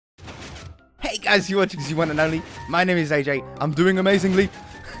Hey guys, you're watching the one and only. My name is AJ. I'm doing amazingly.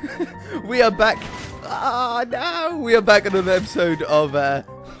 We are back. Ah, no. We are back on another episode of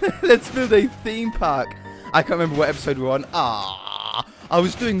Let's Build a Theme Park. I can't remember what episode we're on. I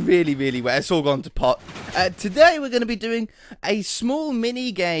was doing really well. It's all gone to pot. Today we're going to be doing a small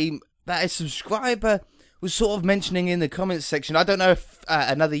mini game that a subscriber was sort of mentioning in the comments section. I don't know if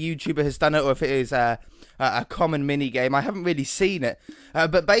another YouTuber has done it or if it is a common mini game. I haven't really seen it.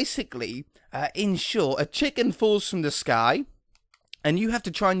 But basically, in short, a chicken falls from the sky and you have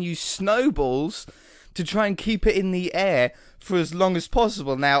to try and use snowballs to try and keep it in the air for as long as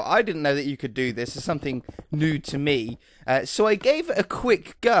possible. Now, I didn't know that you could do this. It's something new to me. So I gave it a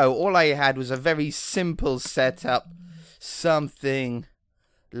quick go. All I had was a very simple setup. Something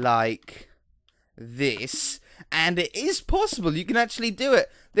like this. And it is possible. You can actually do it.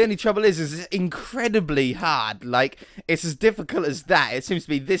 The only trouble is it's incredibly hard. Like, it's as difficult as that. It seems to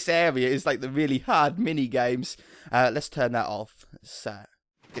be this area is like the really hard mini games. Let's turn that off. So,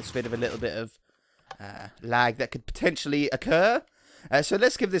 gets rid of a little bit of lag that could potentially occur. So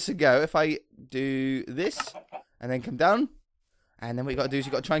let's give this a go. If I do this and then come down, and then what you got to do is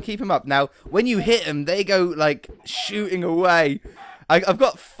you got to try and keep them up. Now, when you hit them, they go like shooting away. I've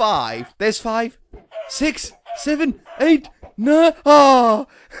got 5. There's 5, 6, 7, 8, 9. Oh,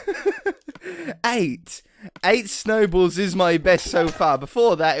 8 snowballs is my best so far.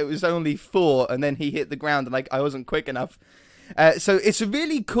 Before that, it was only 4, and then he hit the ground, and I wasn't quick enough. So it's a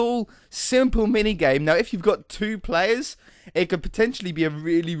really cool, simple mini game. Now, if you've got 2 players, it could potentially be a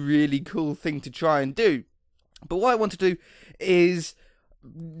really cool thing to try and do. But what I want to do is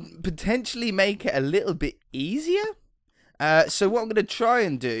potentially make it a little bit easier. So what I'm going to try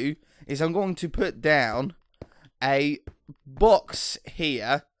and do is I'm going to put down a box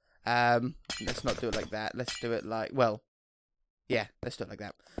here. Let's not do it like that. Let's do it like, well, yeah, let's do it like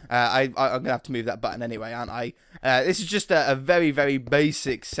that. I'm going to have to move that button anyway, aren't I? This is just a very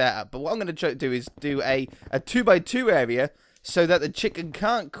basic setup. But what I'm going to try to do is do a 2x2 area so that the chicken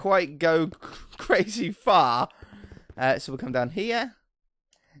can't quite go crazy far. So we'll come down here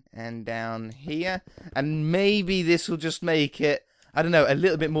and down here. And maybe this will just make it, I don't know, a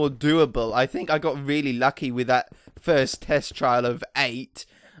little bit more doable. I think I got really lucky with that first test trial of 8.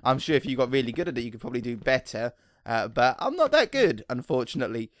 I'm sure if you got really good at it, you could probably do better. But I'm not that good,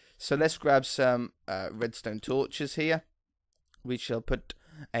 unfortunately. So let's grab some redstone torches here. We shall put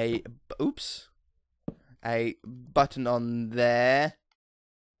a button on there.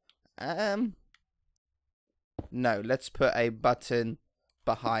 No, let's put a button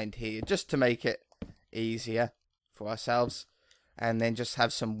behind here just to make it easier for ourselves. And then just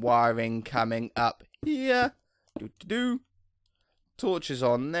have some wiring coming up here. Torches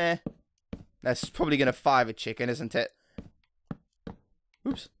on there. That's probably going to fire a chicken, isn't it?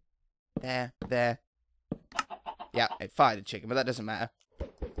 Oops. There. Yeah, it fired a chicken, but that doesn't matter.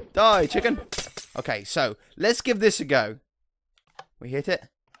 Die, chicken. Okay, so let's give this a go. We hit it.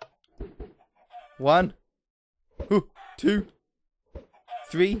 1, 2,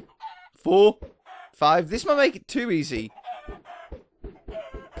 3, 4, 5. This might make it too easy,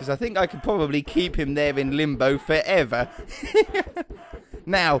 because I think I could probably keep him there in limbo forever.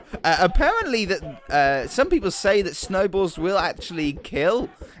 Now, apparently that some people say that snowballs will actually kill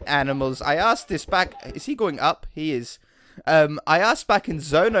animals. I asked this back. Is he going up? He is. I asked back in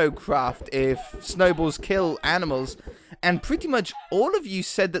Zonocraft if snowballs kill animals, and pretty much all of you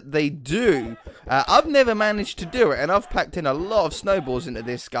said that they do. I've never managed to do it, and I've packed in a lot of snowballs into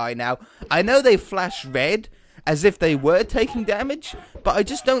this guy now. I know they flash red, as if they were taking damage, but I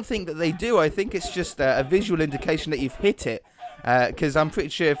just don't think that they do. I think it's just a visual indication that you've hit it. Because I'm pretty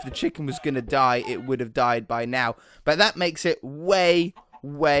sure if the chicken was going to die, it would have died by now. But that makes it way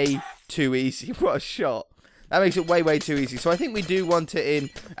too easy. What a shot. That makes it way too easy. So I think we do want it in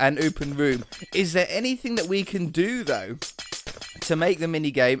an open room. Is there anything that we can do, though, to make the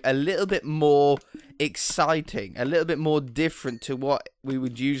minigame a little bit more exciting, a little bit more different to what we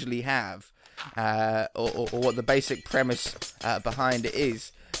would usually have, or what the basic premise behind it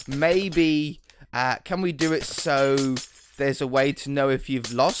is? Maybe, can we do it so there's a way to know if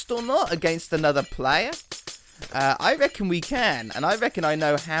you've lost or not against another player? I reckon we can, and I reckon I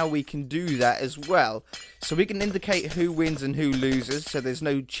know how we can do that as well. So we can indicate who wins and who loses, so there's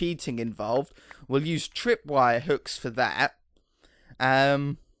no cheating involved. We'll use tripwire hooks for that.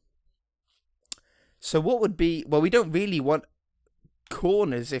 So what would be, well, we don't really want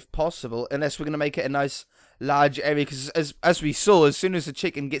corners if possible, unless we're going to make it a nice large area, because as we saw, as soon as the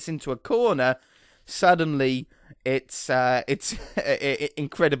chicken gets into a corner, suddenly it's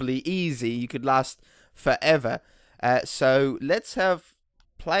incredibly easy. You could last forever. So let's have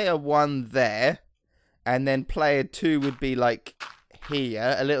player 1 there, and then player 2 would be like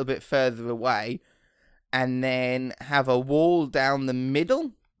here, a little bit further away, and then have a wall down the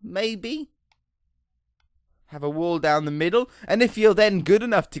middle, maybe? Have a wall down the middle, and if you're then good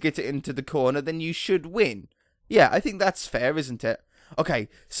enough to get it into the corner, then you should win. Yeah, I think that's fair, isn't it? Okay,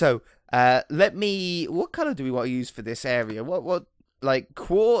 so, what colour do we want to use for this area? What, like,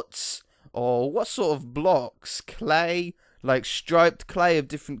 quartz, or what sort of blocks? Clay, like striped clay of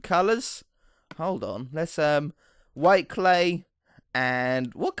different colours? Hold on, let's, white clay,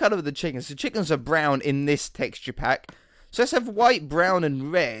 and what colour are the chickens? The chickens are brown in this texture pack, so let's have white, brown,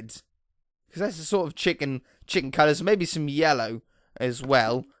 and red, because that's the sort of chicken colours, maybe some yellow as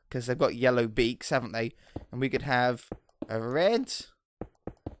well, because they've got yellow beaks, haven't they? And we could have a red,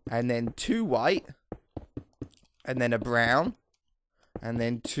 and then 2 white, and then a brown, and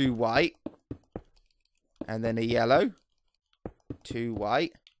then 2 white, and then a yellow, 2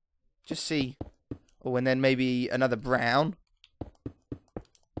 white, just see, oh, and then maybe another brown,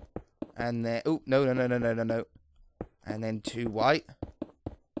 and then, oh, no, and then 2 white,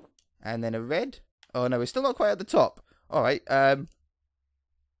 and then a red. Oh no, we're still not quite at the top. Alright,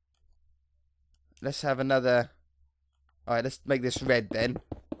 let's have another, alright, let's make this red then,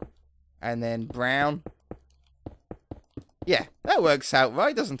 and then brown. Yeah, that works out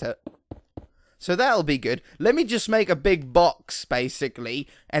right, doesn't it? So that'll be good. Let me just make a big box, basically,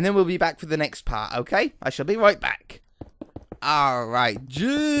 and then we'll be back for the next part, okay? I shall be right back. Alright,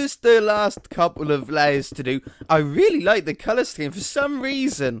 just the last couple of layers to do. I really like the colour scheme. For some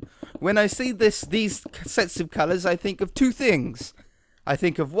reason, when I see these sets of colours, I think of 2 things. I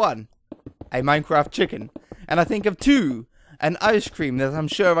think of 1, a Minecraft chicken, and I think of 2, an ice cream that I'm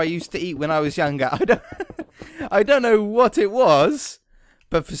sure I used to eat when I was younger. I don't know what it was,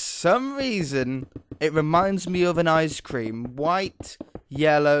 but for some reason, it reminds me of an ice cream. White,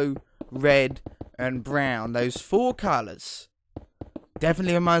 yellow, red, and brown. Those 4 colours.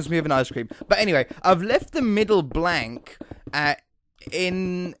 Definitely reminds me of an ice cream. But anyway, I've left the middle blank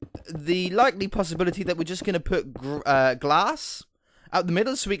in the likely possibility that we're just going to put glass out the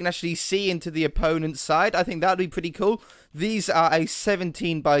middle so we can actually see into the opponent's side. I think that would be pretty cool. These are a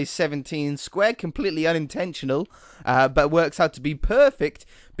 17 by 17 square, completely unintentional, but works out to be perfect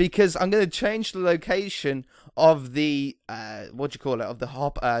because I'm going to change the location of the, of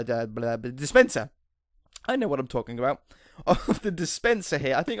the dispenser. I know what I'm talking about. Of the dispenser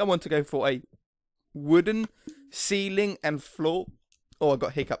here. I think I want to go for a wooden ceiling and floor. Oh, I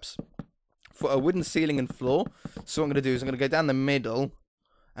got hiccups. For a wooden ceiling and floor. So what I'm going to do is I'm going to go down the middle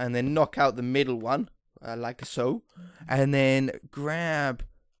and then knock out the middle one, like so. And then grab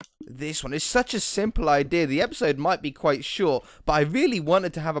this one. It's such a simple idea. The episode might be quite short, but I really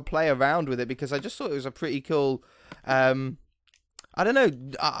wanted to have a play around with it because I just thought it was a pretty cool, I don't know,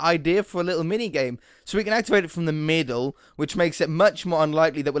 idea for a little mini game. So we can activate it from the middle, which makes it much more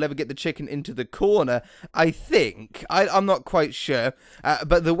unlikely that we'll ever get the chicken into the corner. I think. I'm not quite sure.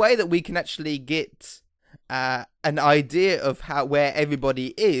 But the way that we can actually get an idea of where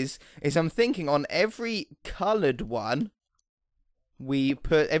everybody is I'm thinking on every coloured one, we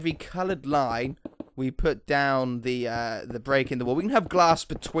put every coloured line, we put down the break in the wall. We can have glass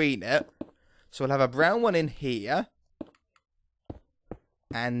between it. So we'll have a brown one in here.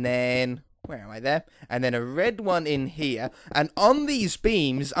 And then, where am I there? And then a red one in here. And on these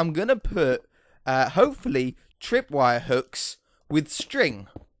beams, I'm going to put, hopefully, tripwire hooks with string.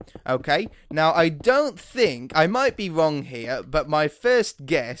 Okay? Now, I don't think, I might be wrong here, but my first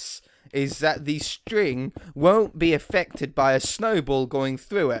guess is that the string won't be affected by a snowball going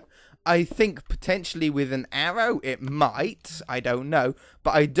through it. I think potentially with an arrow, it might. I don't know.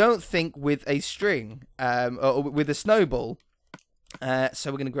 But I don't think with a string, or with a snowball.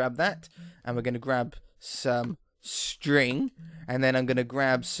 So we're going to grab that, and we're going to grab some string, and then I'm going to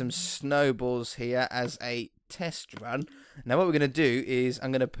grab some snowballs here as a test run. Now what we're going to do is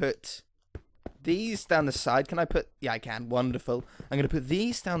I'm going to put these down the side. Can I put... Yeah, I can. Wonderful. I'm going to put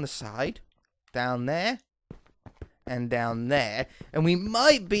these down the side, down there, and down there, and we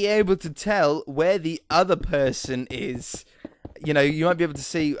might be able to tell where the other person is. You know, you might be able to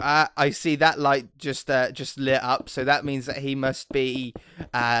see, I see that light just lit up, so that means that he must be,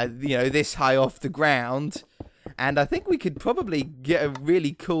 you know, this high off the ground. And I think we could probably get a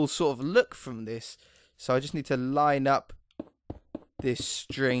really cool sort of look from this. So I just need to line up this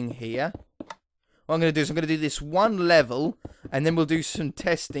string here. What I'm going to do is I'm going to do this one level, and then we'll do some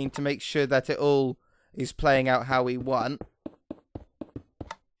testing to make sure that it all is playing out how we want.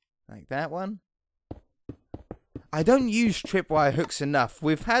 Like that one. I don't use tripwire hooks enough.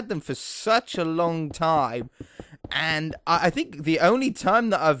 We've had them for such a long time. And I think the only time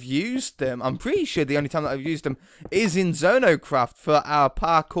that I've used them, I'm pretty sure the only time that I've used them is in Zonocraft for our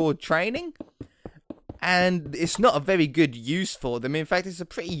parkour training. And it's not a very good use for them. In fact, it's a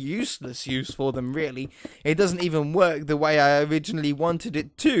pretty useless use for them, really. It doesn't even work the way I originally wanted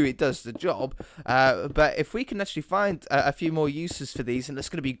it to. It does the job. But if we can actually find a few more uses for these, and that's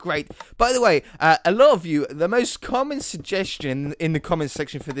going to be great. By the way, a lot of you, the most common suggestion in the comments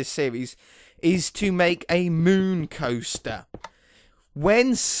section for this series is to make a moon coaster.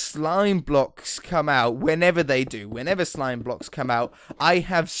 When slime blocks come out, whenever they do, whenever slime blocks come out, I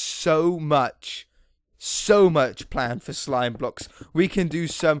have so much planned for slime blocks. We can do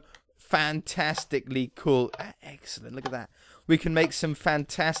some fantastically cool... excellent, look at that. We can make some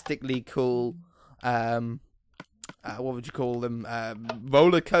fantastically cool... what would you call them?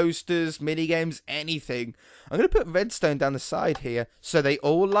 Roller coasters, mini games, anything. I'm going to put redstone down the side here so they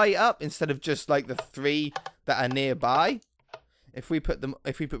all light up instead of just like the 3 that are nearby. If we put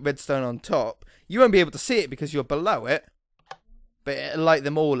redstone on top, you won't be able to see it because you're below it. But it'll light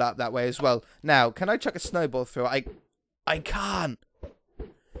them all up that way as well. Now, can I chuck a snowball through it? I can't.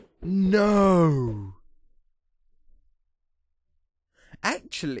 No.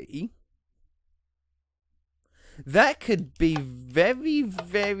 Actually, that could be very,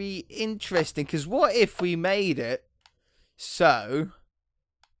 very interesting. Because what if we made it so...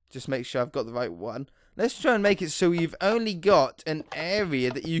 Just make sure I've got the right one. Let's try and make it so you've only got an area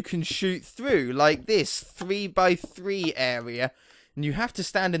that you can shoot through. Like this 3x3 area. And you have to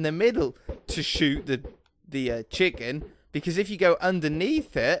stand in the middle to shoot the chicken. Because if you go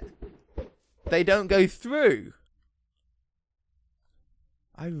underneath it, they don't go through.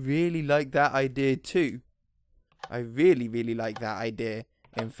 I really like that idea too. I really, really like that idea,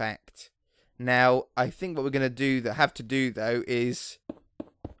 in fact. Now, I think what we're going to have to do, though, is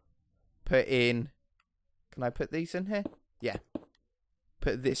put in... Can I put these in here? Yeah.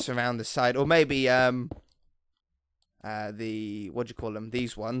 Put this around the side. Or maybe, what do you call them?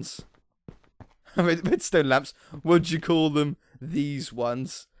 These ones. Redstone lamps. What do you call them? These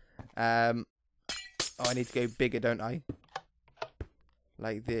ones. Oh, I need to go bigger, don't I?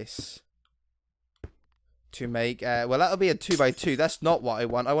 Like this. To make, well, that'll be a 2x2. That's not what I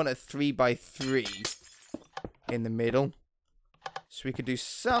want. I want a 3x3 in the middle. So we could do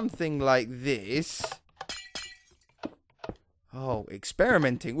something like this. Oh,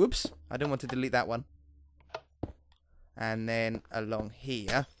 experimenting. Whoops. I don't want to delete that one. And then along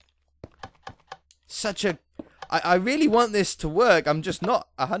here. I really want this to work. I'm just not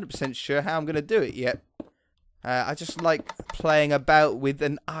 100% sure how I'm going to do it yet. I just like playing about with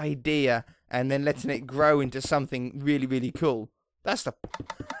an idea and then letting it grow into something really, really cool. That's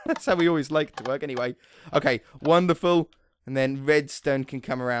how we always like it to work anyway. Okay, wonderful. And then redstone can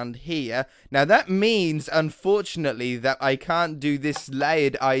come around here. Now that means, unfortunately, that I can't do this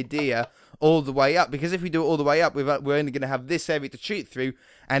layered idea all the way up. Because if we do it all the way up, we're only going to have this area to shoot through.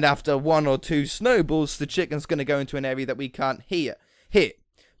 And after 1 or 2 snowballs, the chicken's going to go into an area that we can't hit.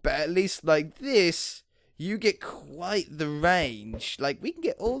 But at least like this, you get quite the range. Like, we can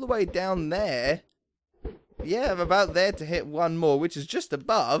get all the way down there. Yeah, about there to hit 1 more, which is just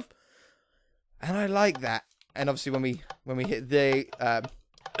above. And I like that. And obviously when we hit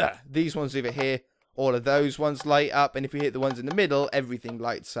these ones over here, all of those ones light up, and if we hit the ones in the middle, everything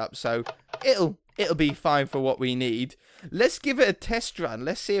lights up. So it'll be fine for what we need. Let's give it a test run.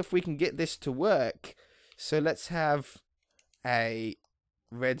 Let's see if we can get this to work. So let's have a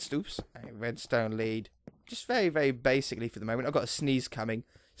redstone lead. Just very, very basically for the moment. I've got a sneeze coming,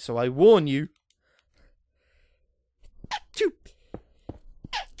 so I warn you. Achoo!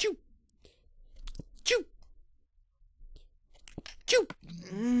 Achoo! Achoo!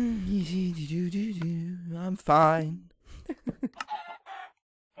 I'm fine.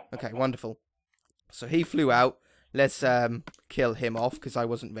 Okay, wonderful. So he flew out. Let's kill him off because I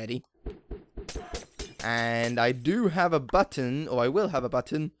wasn't ready. And I do have a button, or I will have a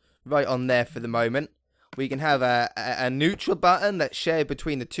button right on there for the moment. We can have a neutral button that's shared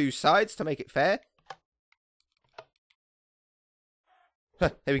between the 2 sides to make it fair.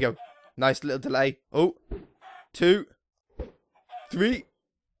 Huh, there we go. Nice little delay. Oh, 2, 3.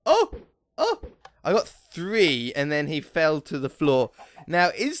 Oh! I got 3, and then he fell to the floor. Now,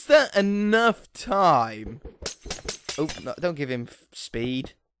 is that enough time? Oh, no, don't give him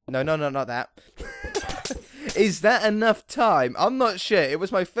speed. No, not that. Is that enough time? I'm not sure. It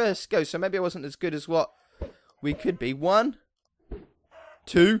was my first go, so maybe I wasn't as good as what we could be. 1,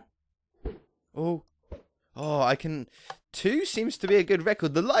 2. Oh, I can... 2 seems to be a good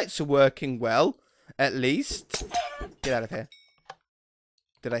record. The lights are working well, at least. Get out of here.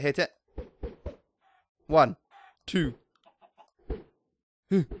 Did I hit it? 1. 2.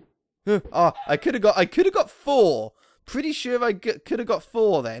 Oh, I could have got 4. Pretty sure I could have got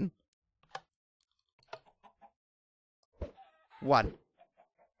 4 then. 1.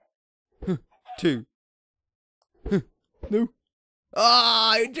 2. No.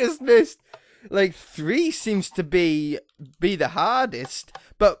 Ah, I just missed. Like 3 seems to be the hardest,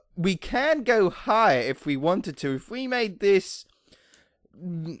 but we can go higher if we wanted to. If we made this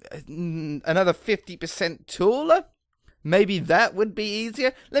another 50% taller, maybe that would be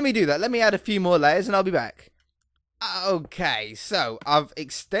easier. Let me do that. Let me add a few more layers and I'll be back. Okay, so I've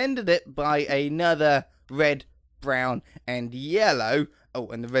extended it by another red, brown, and yellow. Oh,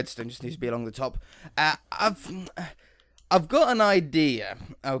 and the redstone just needs to be along the top. I've got an idea,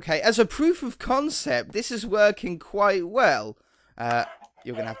 okay? As a proof of concept, this is working quite well.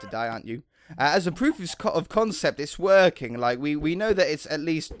 You're going to have to die, aren't you? As a proof of concept, it's working. Like, we know that it's at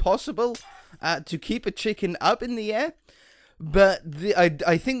least possible to keep a chicken up in the air. But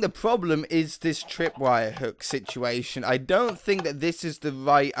I think the problem is this tripwire hook situation. I don't think that this is the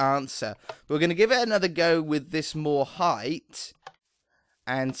right answer. We're going to give it another go with this more height.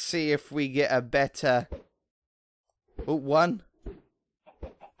 And see if we get a better... Oh, 1.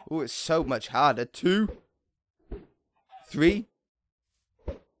 Oh, it's so much harder. 2. 3.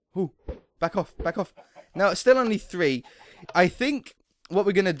 Oh, back off, back off. No, it's still only 3. I think what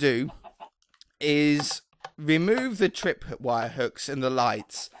we're going to do is remove the tripwire hooks and the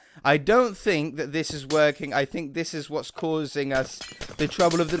lights. I don't think that this is working. I think this is what's causing us the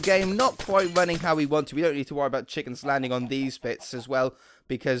trouble of the game not quite running how we want to. We don't need to worry about chickens landing on these bits as well,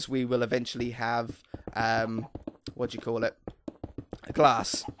 because we will eventually have, what do you call it? A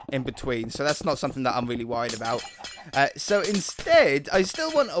glass in between. So that's not something that I'm really worried about. So instead, I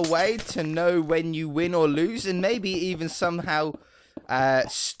still want a way to know when you win or lose, and maybe even somehow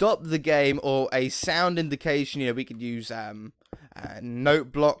stop the game, or a sound indication. You know, we could use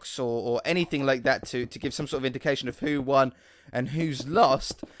note blocks or anything like that to give some sort of indication of who won and who's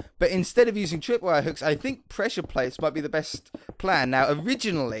lost. But instead of using tripwire hooks, I think pressure plates might be the best plan. Now,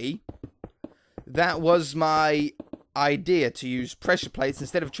 originally, that was my idea, to use pressure plates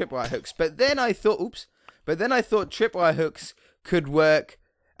instead of tripwire hooks. But then I thought, tripwire hooks could work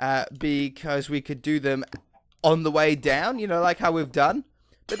because we could do them on the way down, you know, like how we've done.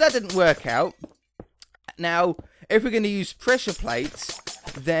 But that didn't work out. Now, if we're going to use pressure plates,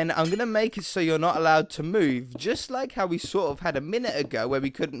 then I'm going to make it so you're not allowed to move. Just like how we sort of had a minute ago where we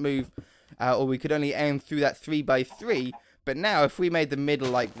couldn't move, or we could only aim through that 3x3. But now, if we made the middle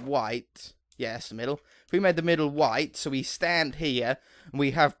like white, yes, the middle. If we made the middle white, so we stand here, and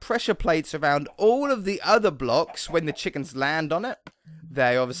we have pressure plates around all of the other blocks when the chickens land on it.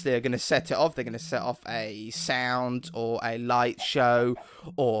 They obviously are going to set it off. They're going to set off a sound or a light show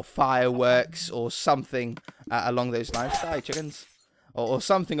or fireworks or something along those lines. Sorry, chickens. Or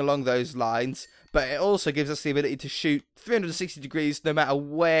something along those lines. But it also gives us the ability to shoot 360 degrees no matter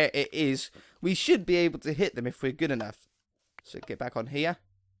where it is. We should be able to hit them if we're good enough. So get back on here.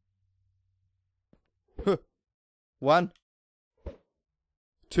 1.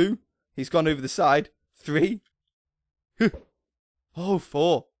 2. He's gone over the side. 3. Oh,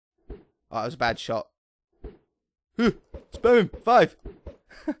 4. Oh, that was a bad shot. Boom. 5.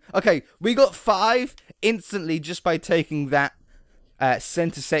 Okay, we got 5 instantly just by taking that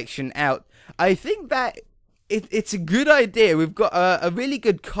center section out. I think that it's a good idea. We've got a really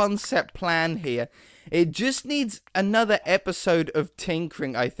good concept plan here. It just needs another episode of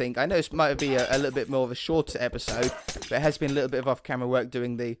tinkering, I think. I know this might be a little bit more of a shorter episode, but it has been a little bit of off-camera work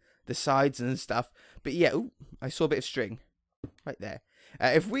doing the sides and stuff. But yeah, ooh, I saw a bit of string. Right there.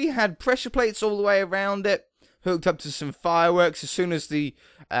 If we had pressure plates all the way around it, hooked up to some fireworks, as soon as the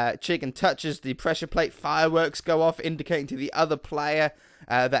chicken touches the pressure plate, fireworks go off, indicating to the other player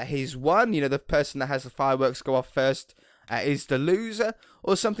that he's won. You know, the person that has the fireworks go off first is the loser,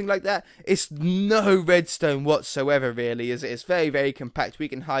 or something like that. It's no redstone whatsoever, really, is it? It's very, very compact. We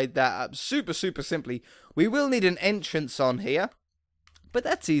can hide that up super, super simply. We will need an entrance on here, but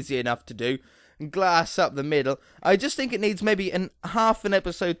that's easy enough to do. Glass up the middle. I just think it needs maybe half an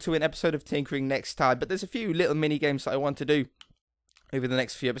episode to an episode of tinkering next time, but there's a few little mini games that I want to do over the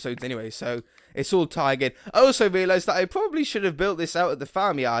next few episodes anyway, so it's all tied in. I also realised that I probably should have built this out at the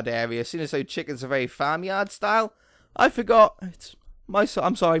farmyard area, seeing as though chickens are very farmyard style. I forgot. It's my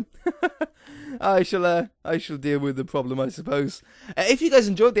I'm sorry. I shall deal with the problem, I suppose. If you guys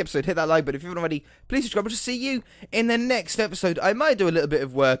enjoyed the episode, hit that like button. If you haven't already, please subscribe. I'll just see you in the next episode. I might do a little bit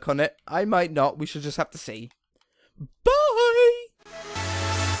of work on it. I might not. We shall just have to see. Bye!